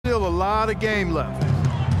still a lot of game left.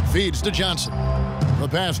 Feeds to Johnson. The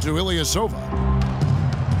pass to Ilyasova.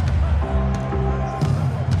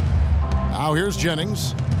 Now here's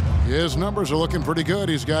Jennings. His numbers are looking pretty good.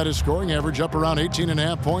 He's got his scoring average up around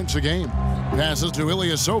 18.5 points a game. Passes to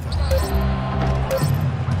Ilyasova.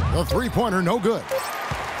 The three-pointer, no good.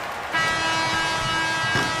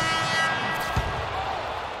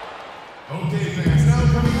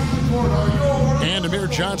 And Amir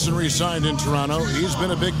Johnson re-signed in Toronto. He's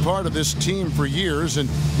been a big part of this team for years, and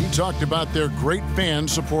he talked about their great fan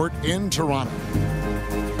support in Toronto.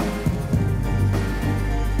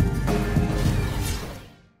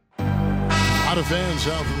 Out of fans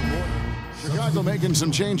south of the border. Chicago making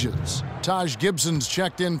some changes. Taj Gibson's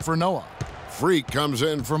checked in for Noah. Freak comes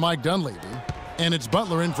in for Mike Dunleavy. And it's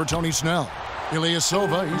Butler in for Tony Snell.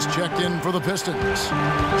 Ilyasova, he's checked in for the Pistons.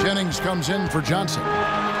 Jennings comes in for Johnson.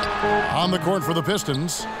 On the court for the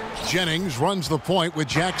Pistons, Jennings runs the point with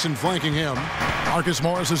Jackson flanking him. Marcus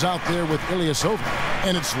Morris is out there with Ilyasova.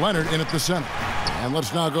 And it's Leonard in at the center. And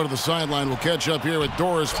let's now go to the sideline. We'll catch up here with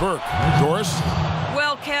Doris Burke. Doris?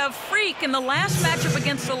 Well, Kev, Freak in the last matchup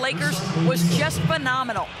against the Lakers was just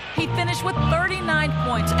phenomenal. He finished with 39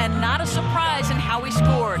 points, and not a surprise in how he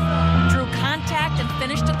scored. Drew contact and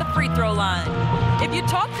finished at the free throw line. If you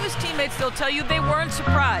talk to his teammates, they'll tell you they weren't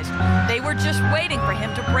surprised. They were just waiting for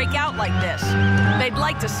him to break out like this. They'd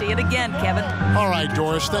like to see it again, Kevin. All right,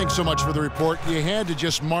 Doris, thanks so much for the report. You had to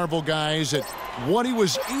just marvel, guys, at what he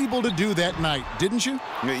was able to do that night, didn't you?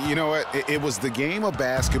 You know what? It was the game of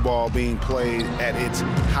basketball being played at its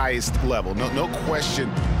highest level. No question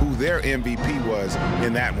who their MVP was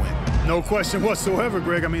in that win. No question whatsoever,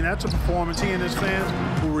 Greg. I mean, that's a performance he and his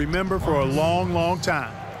fans will remember for a long, long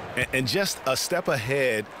time. And just a step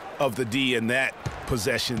ahead of the D in that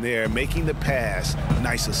possession there, making the pass.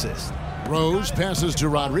 Nice assist. Rose passes to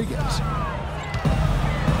Rodriguez.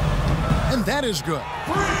 And that is good.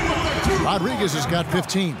 Rodriguez has got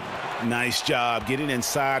 15. Nice job getting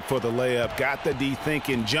inside for the layup. Got the D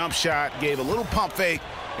thinking. Jump shot, gave a little pump fake,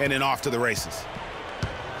 and then off to the races.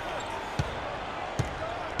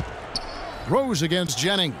 Rose against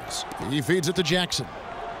Jennings. He feeds it to Jackson.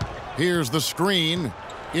 Here's the screen.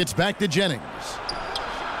 It's back to Jennings.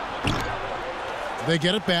 They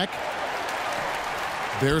get it back.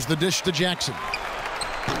 There's the dish to Jackson.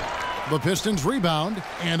 The Pistons rebound,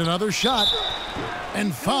 and another shot.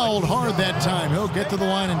 And fouled hard that time. He'll get to the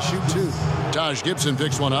line and shoot two. Taj Gibson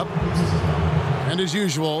picks one up. And as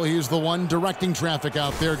usual, he's the one directing traffic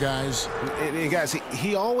out there, guys. And guys,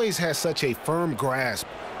 he always has such a firm grasp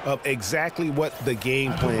of exactly what the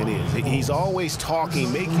game plan is. He's always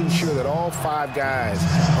talking, making sure that all five guys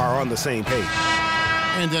are on the same page.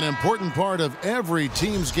 And an important part of every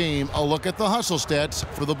team's game, a look at the hustle stats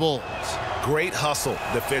for the Bulls. Great hustle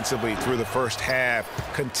defensively through the first half,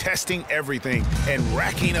 contesting everything and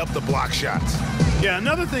racking up the block shots. Yeah,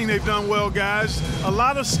 another thing they've done well, guys, a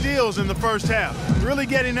lot of steals in the first half, really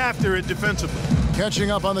getting after it defensively. Catching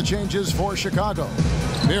up on the changes for Chicago.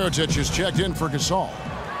 Mirotic is checked in for Gasol.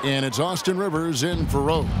 And it's Austin Rivers in for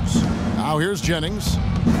Rose. Now here's Jennings.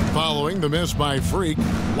 Following the miss by Freak.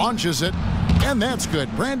 Launches it. And that's good.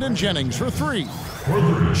 Brandon Jennings for three.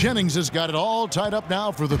 Jennings has got it all tied up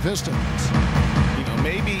now for the Pistons. You know,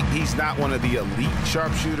 maybe he's not one of the elite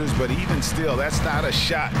sharpshooters, but even still, that's not a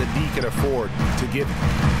shot that D can afford to give him.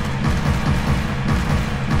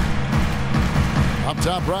 Up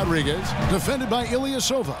top, Rodriguez. Defended by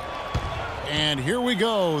Ilyasova. And here we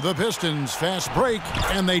go. The Pistons fast break,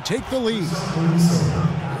 and they take the lead.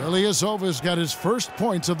 Ilyasova's got his first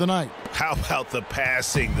points of the night. How about the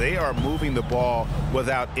passing? They are moving the ball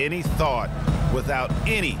without any thought, without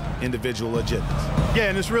any individual agendas. Yeah,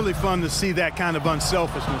 and it's really fun to see that kind of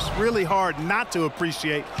unselfishness. Really hard not to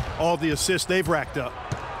appreciate all the assists they've racked up.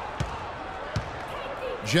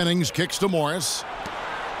 Jennings kicks to Morris.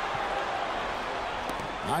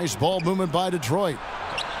 Nice ball movement by Detroit.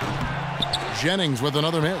 Jennings with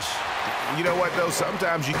another miss. You know what, though?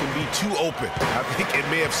 Sometimes you can be too open. I think it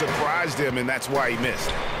may have surprised him, and that's why he missed.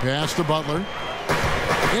 Pass to Butler.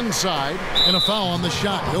 Inside, and a foul on the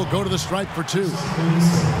shot. He'll go to the stripe for two.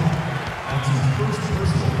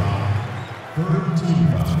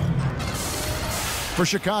 For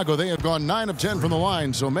Chicago, they have gone 9 of 10 from the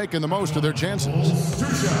line, so making the most of their chances.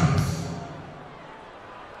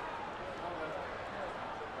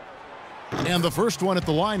 And the first one at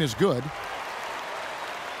the line is good.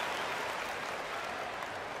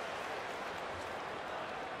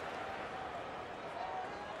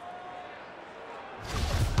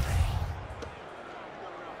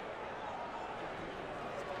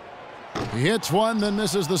 He hits one, then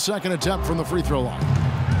misses the second attempt from the free throw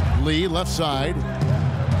line. Lee, left side.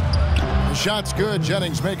 Shot's good.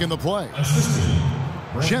 Jennings making the play.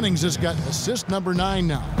 Jennings has got assist number 9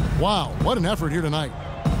 now. Wow, what an effort here tonight.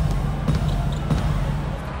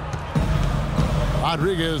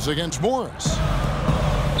 Rodriguez against Morris.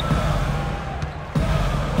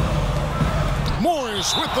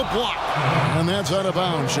 Morris with the block. And that's out of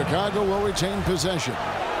bounds. Chicago will retain possession.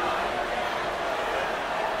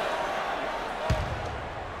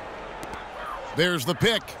 There's the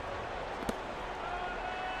pick.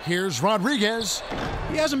 Here's Rodriguez.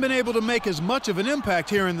 He hasn't been able to make as much of an impact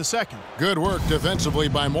here in the second. Good work defensively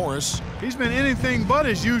by Morris. He's been anything but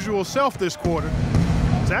his usual self this quarter.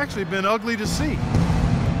 It's actually been ugly to see.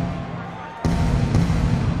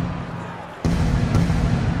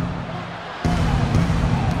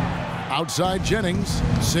 Outside Jennings,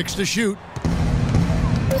 6 to shoot.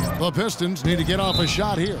 The Pistons need to get off a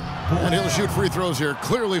shot here. And he'll shoot free throws here.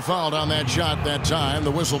 Clearly fouled on that shot that time.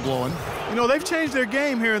 The whistle blowing. You know, they've changed their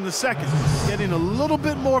game here in the second. Getting a little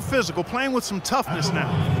bit more physical, playing with some toughness now.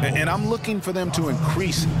 And I'm looking for them to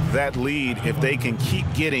increase that lead if they can keep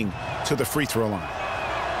getting to the free throw line.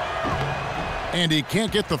 And he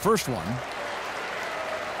can't get the first one.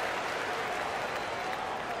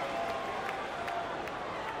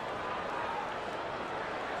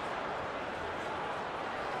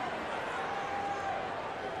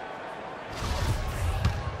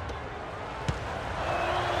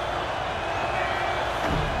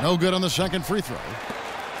 No good on the second free throw.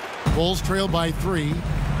 Bulls trail by 3.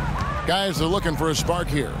 Guys are looking for a spark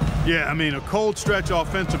here. Yeah, I mean, a cold stretch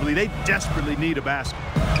offensively. They desperately need a basket.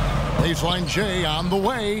 Baseline J on the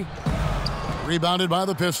way. Rebounded by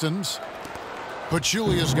the Pistons.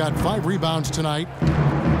 Pachulia's got 5 rebounds tonight.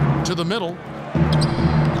 To the middle.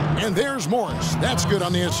 And there's Morris. That's good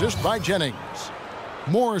on the assist by Jennings.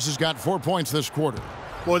 Morris has got 4 points this quarter.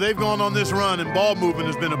 Boy, they've gone on this run, and ball movement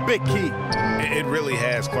has been a big key. It really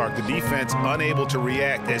has, Clark. The defense unable to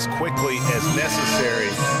react as quickly as necessary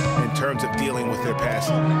in terms of dealing with their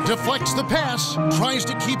passing. Deflects the pass, tries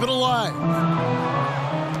to keep it alive.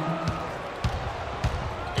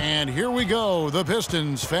 And here we go. The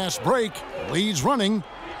Pistons fast break. Leads running.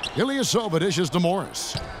 Ilyasova dishes to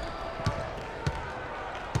Morris.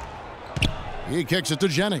 He kicks it to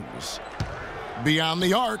Jennings. Beyond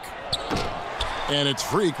the arc. And it's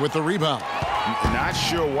Freak with the rebound. Not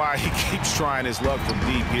sure why he keeps trying his luck from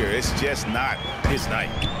deep here. It's just not his night.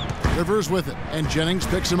 Rivers with it, and Jennings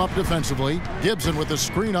picks him up defensively. Gibson with the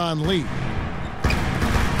screen on lead.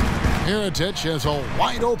 Mirotic has a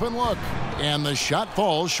wide open look, and the shot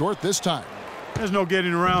falls short this time. There's no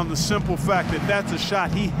getting around the simple fact that that's a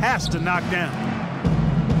shot he has to knock down.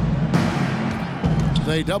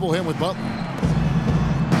 They double him with Butler.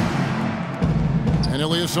 And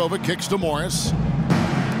Ilyasova kicks to Morris.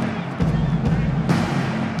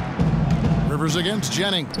 Rivers against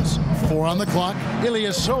Jennings. 4 on the clock.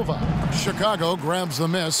 Ilyasova. Chicago grabs the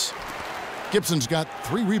miss. Gibson's got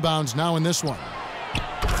 3 rebounds now in this one.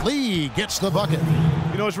 Lee gets the bucket.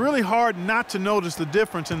 You know, it's really hard not to notice the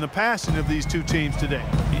difference in the passing of these two teams today.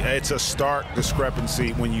 It's a stark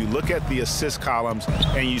discrepancy when you look at the assist columns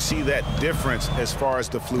and you see that difference as far as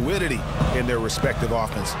the fluidity in their respective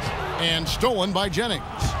offenses. And stolen by Jennings.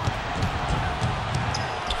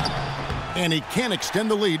 And he can't extend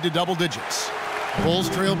the lead to double digits. Bulls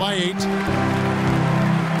trail by 8.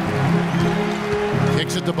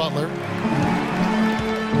 Kicks it to Butler.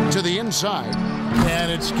 To the inside.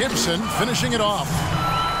 And it's Gibson finishing it off.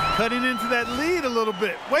 Cutting into that lead a little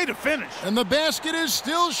bit. Way to finish. And the basket is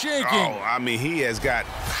still shaking. Oh, I mean, he has got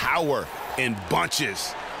power in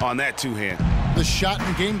bunches on that two-hand. The shot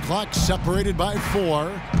and game clock separated by 4.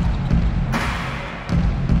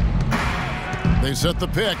 They set the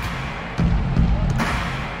pick.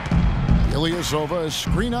 Ilyasova, a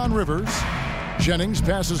screen on Rivers. Jennings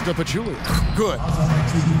passes to Pachulia. Good.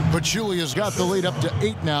 Pachulia's got the lead up to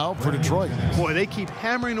 8 now for Detroit. Boy, they keep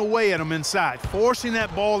hammering away at him inside, forcing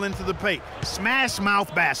that ball into the paint. Smash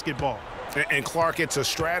mouth basketball. And Clark, it's a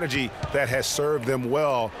strategy that has served them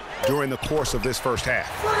well during the course of this first half.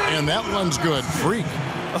 And that one's good. Freak.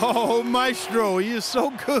 Oh, Maestro, he is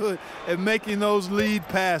so good at making those lead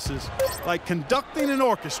passes, like conducting an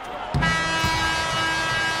orchestra.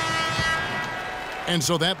 And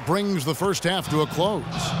so that brings the first half to a close.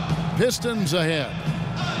 Pistons ahead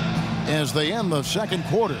as they end the second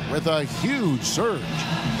quarter with a huge surge,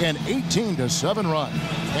 an 18-7 run.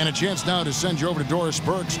 And a chance now to send you over to Doris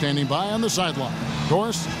Burke, standing by on the sideline.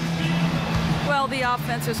 Doris? Well, the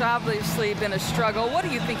offense has obviously been a struggle. What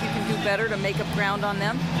do you think you can do better to make up ground on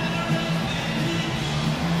them?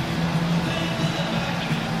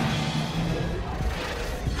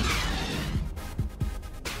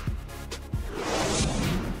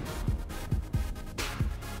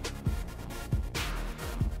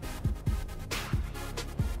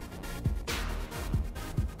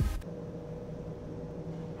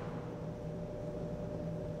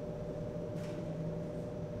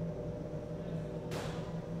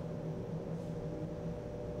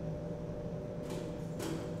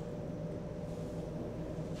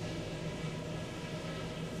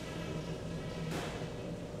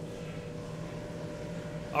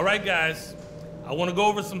 All right, guys. I want to go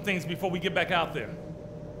over some things before we get back out there.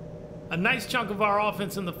 A nice chunk of our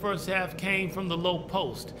offense in the first half came from the low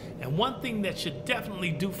post. And one thing that should definitely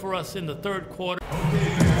do for us in the third quarter.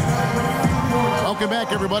 Welcome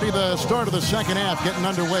back, everybody. The start of the second half getting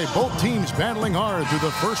underway. Both teams battling hard through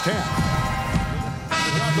the first half.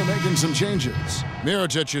 They're making some changes.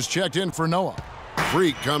 Mirotic is checked in for Noah.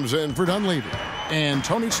 Freak comes in for Dunleavy. And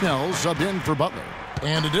Tony Snell subbed in for Butler.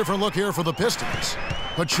 And a different look here for the Pistons.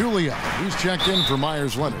 Pachulia, he's checked in for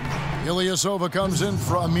Myers Leonard. Ilyasova comes in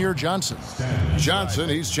for Amir Johnson. Johnson,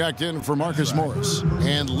 he's checked in for Marcus Morris.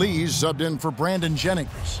 And Lee's subbed in for Brandon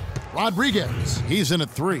Jennings. Rodriguez, he's in at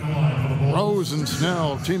 3. Rose and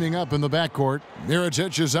Snell teaming up in the backcourt.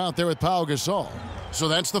 Mirotic is out there with Pau Gasol. So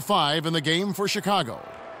that's the 5 in the game for Chicago.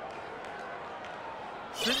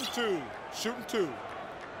 Shooting 2. Shooting 2.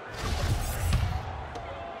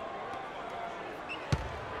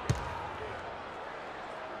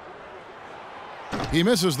 He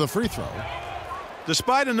misses the free throw.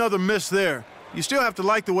 Despite another miss there, you still have to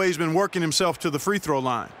like the way he's been working himself to the free throw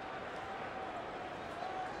line.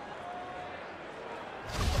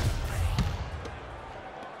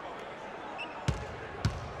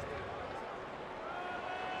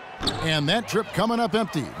 And that trip coming up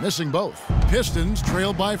empty, missing both. Pistons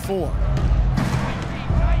trailed by 4.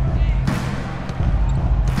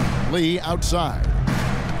 Lee outside.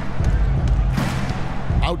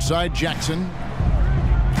 Outside Jackson.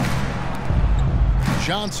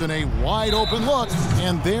 Johnson, a wide open look,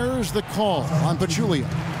 and there's the call on Pachulia.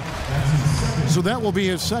 So that will be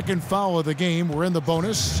his second foul of the game. We're in the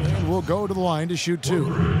bonus, and we'll go to the line to shoot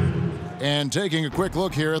 2. And taking a quick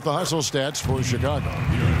look here at the hustle stats for Chicago.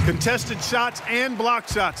 Contested shots and block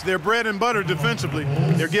shots. They're bread and butter defensively.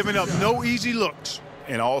 They're giving up no easy looks.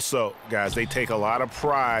 And also, guys, they take a lot of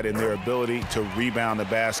pride in their ability to rebound the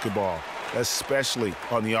basketball, especially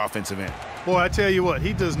on the offensive end. Boy, I tell you what,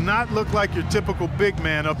 he does not look like your typical big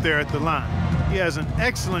man up there at the line. He has an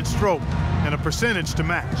excellent stroke and a percentage to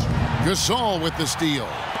match. Gasol with the steal.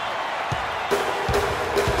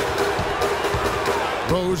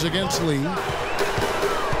 Rose against Lee.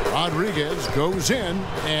 Rodriguez goes in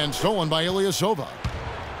and stolen by Ilyasova.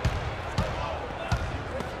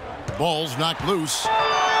 Ball's knocked loose.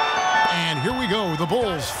 And here we go, the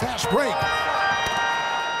Bulls fast break.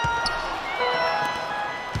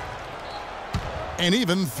 An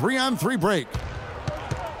even 3-on-3 break.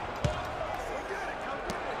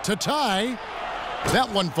 To tie. That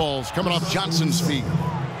one falls coming off Johnson's feet.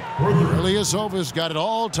 Ilyasova's got it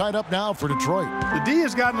all tied up now for Detroit. The D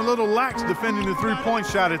has gotten a little lax defending the three-point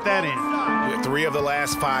shot at that end. Yeah, 3 of the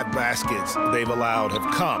last 5 baskets they've allowed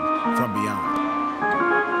have come from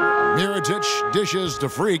beyond. Mirotic dishes to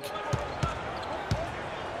Freak.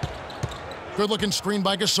 Good-looking screen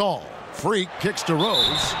by Gasol. Freak kicks to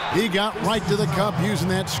Rose. He got right to the cup using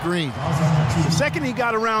that screen. The second he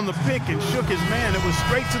got around the pick and shook his man, it was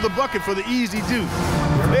straight to the bucket for the easy deuce.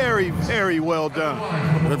 Very, very well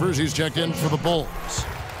done. Rivers, he's checked in for the Bulls.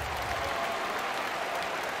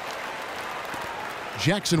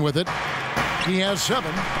 Jackson with it. He has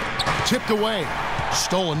 7. Tipped away.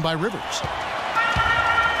 Stolen by Rivers.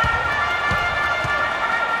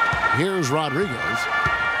 Here's Rodriguez.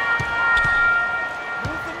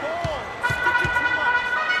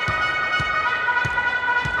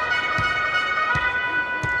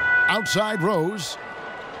 Outside Rose.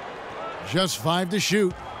 Just 5 to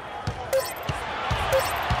shoot.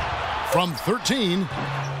 From 13.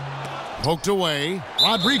 Poked away.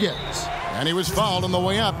 Rodriguez. And he was fouled on the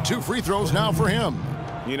way up. 2 free throws now for him.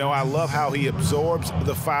 You know, I love how he absorbs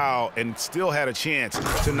the foul and still had a chance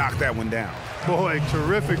to knock that one down. Boy,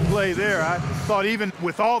 terrific play there. I thought even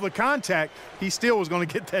with all the contact, he still was going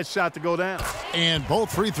to get that shot to go down. And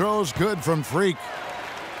both free throws good from Freak.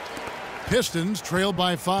 Pistons trailed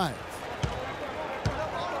by 5.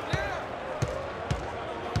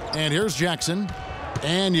 And here's Jackson.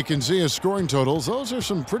 And you can see his scoring totals. Those are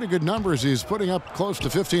some pretty good numbers. He's putting up close to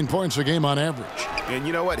 15 points a game on average. And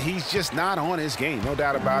you know what? He's just not on his game, no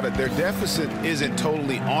doubt about it. Their deficit isn't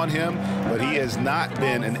totally on him, but he has not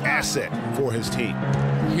been an asset for his team.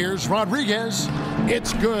 Here's Rodriguez.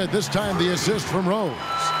 It's good. This time the assist from Rose.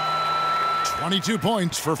 22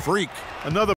 points for Freak. Another